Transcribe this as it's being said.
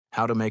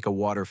How to make a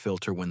water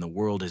filter when the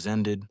world is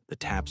ended, the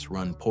taps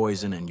run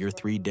poison, and you're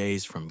 3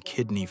 days from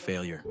kidney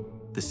failure.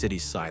 The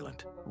city's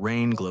silent.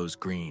 Rain glows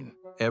green.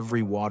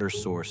 Every water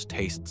source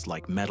tastes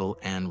like metal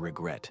and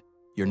regret.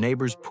 Your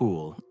neighbor's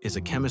pool is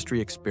a chemistry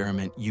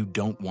experiment you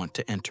don't want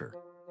to enter.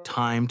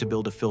 Time to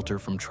build a filter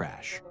from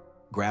trash.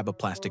 Grab a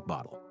plastic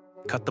bottle.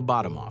 Cut the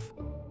bottom off.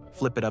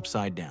 Flip it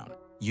upside down.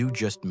 You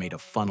just made a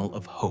funnel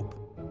of hope.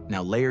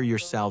 Now layer your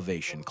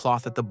salvation,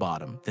 cloth at the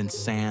bottom, then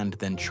sand,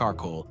 then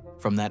charcoal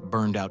from that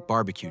burned-out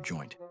barbecue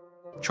joint.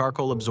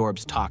 Charcoal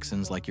absorbs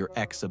toxins like your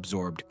ex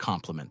absorbed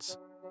compliments.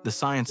 The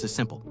science is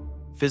simple.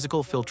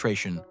 Physical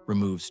filtration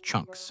removes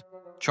chunks.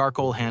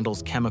 Charcoal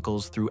handles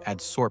chemicals through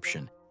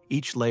adsorption.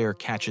 Each layer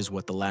catches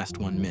what the last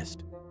one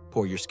missed.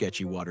 Pour your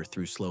sketchy water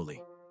through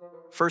slowly.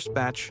 First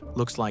batch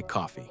looks like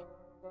coffee.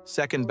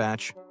 Second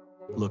batch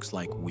looks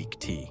like weak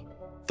tea.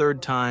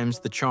 Third time's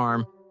the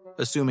charm,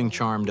 assuming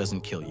charm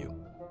doesn't kill you.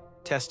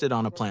 Test it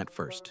on a plant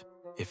first.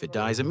 If it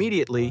dies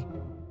immediately,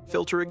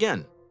 filter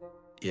again.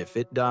 If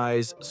it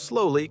dies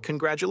slowly,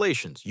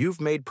 congratulations,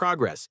 you've made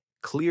progress.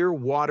 Clear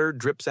water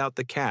drips out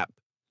the cap.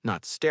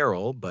 Not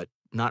sterile, but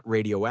not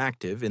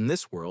radioactive. In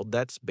this world,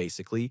 that's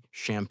basically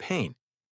champagne.